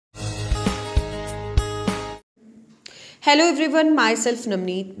Hello everyone, myself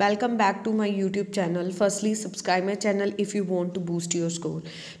Namneet. Welcome back to my YouTube channel. Firstly, subscribe my channel if you want to boost your score.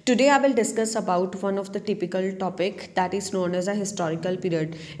 Today I will discuss about one of the typical topic that is known as a historical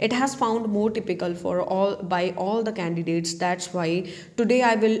period. It has found more typical for all the candidates. That's why today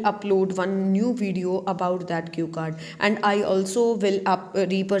I will upload one new video about that cue card, and I also will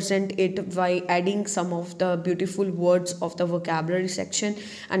represent it by adding some of the beautiful words of the vocabulary section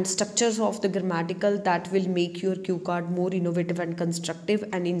and structures of the grammatical that will make your cue card more innovative and constructive,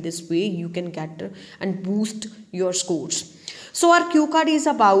 and in this way you can get and boost your scores. So our cue card is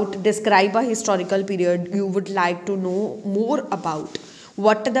about describe a historical period you would like to know more about.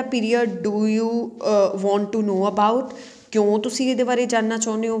 What the period do you want to know about? क्यों ਤੁਸੀਂ ਇਹਦੇ ਬਾਰੇ ਜਾਨਣਾ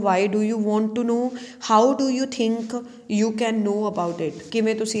ਚਾਹੁੰਦੇ ਹੋ? Why do you want to know? How do you think you can know about it?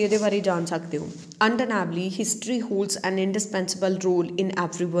 ਕਿਵੇਂ ਤੁਸੀਂ ਇਹਦੇ ਬਾਰੇ ਜਾਣ ਸਕਦੇ ਹੋ? Undeniably, history holds an indispensable role in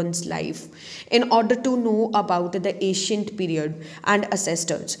everyone's life. In order to know about the ancient period and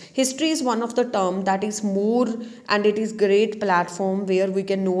ancestors, history is one of the terms that is more, and it is great platform where we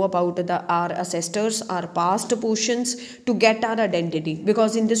can know about our ancestors, our past portions to get our identity,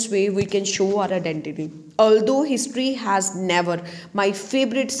 because in this way we can show our identity. Although history has never my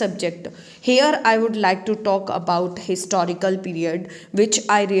favorite subject, here I would like to talk about historical period which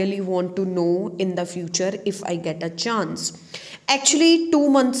I really want to know in the future if I get a chance. Actually, 2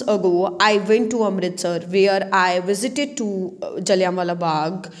 months ago, I went to Amritsar where I visited to Jallianwala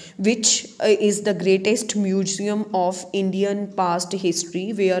Bagh, which is the greatest museum of Indian past history,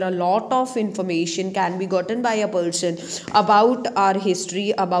 where a lot of information can be gotten by a person about our history,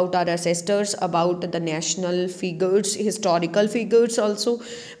 about our ancestors, about the national figures, historical figures also,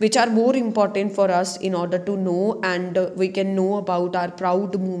 which are more important for us in order to know, and we can know about our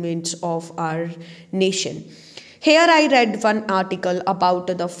proud moments of our nation. Here I read one article about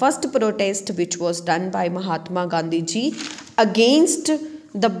the first protest which was done by Mahatma Gandhi ji against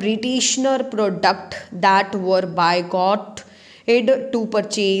the Britisher product that were boycotted to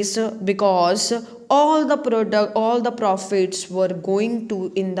purchase, because all the profits were going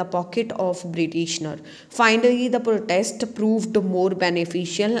to in the pocket of Britisher. Finally, the protest proved more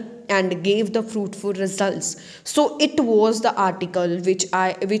beneficial and gave the fruitful results. So it was the article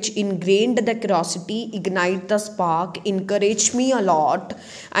which ingrained the curiosity, ignite the spark, encouraged me a lot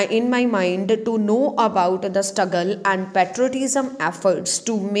in my mind to know about the struggle and patriotism efforts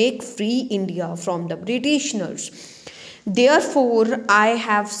to make free India from the Britishers. Therefore, I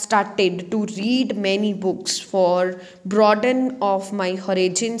have started to read many books for broaden of my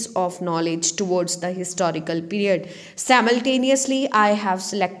horizons of knowledge towards the historical period. Simultaneously, I have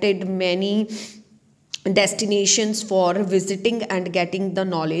selected many destinations for visiting and getting the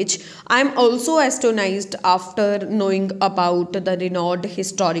knowledge. I am also astonished after knowing about the renowned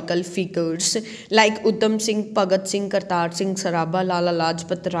historical figures like Udham Singh, Bhagat Singh, Kartar Singh Sarabha, Lala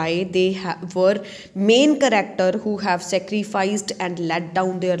Lajpat Rai. They were main character who have sacrificed and let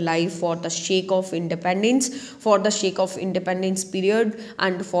down their life for the sake of independence period,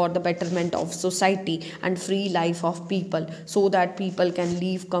 and for the betterment of society and free life of people, so that people can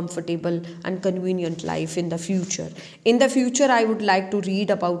live comfortable and convenient life in the future. In the future, I would like to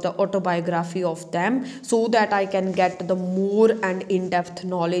read about the autobiography of them, so that I can get the more and in-depth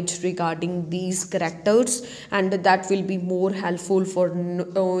knowledge regarding these characters, and that will be more helpful for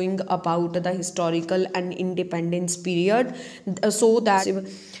knowing about the historical and independence period, so that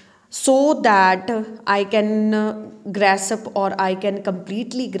I can grasp, or I can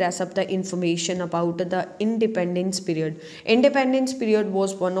completely grasp the information about the independence period. Independence period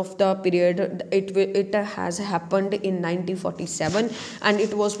was one of the period, it has happened in 1947, and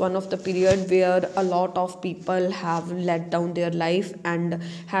it was one of the period where a lot of people have let down their life and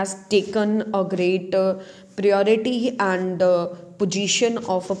has taken a great priority and position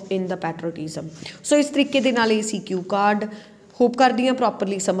of in the patriotism. So इस तरीके दे नाल ये C Q card hope करती हैं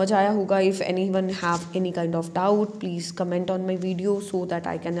properly समझ आया होगा. If anyone have any kind of doubt, please comment on my video so that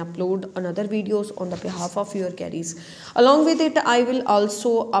I can upload another videos on the behalf of your queries. Along with it, I will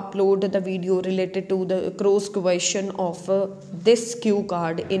also upload the video related to the cross question of this cue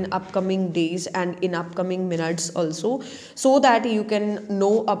card in upcoming days and in upcoming minutes also, so that you can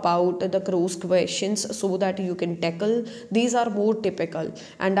know about the cross questions, so that you can tackle. These are more typical,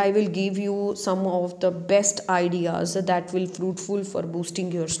 and I will give you some of the best ideas that will fruitful for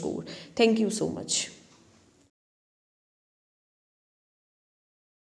boosting your score. Thank you so much.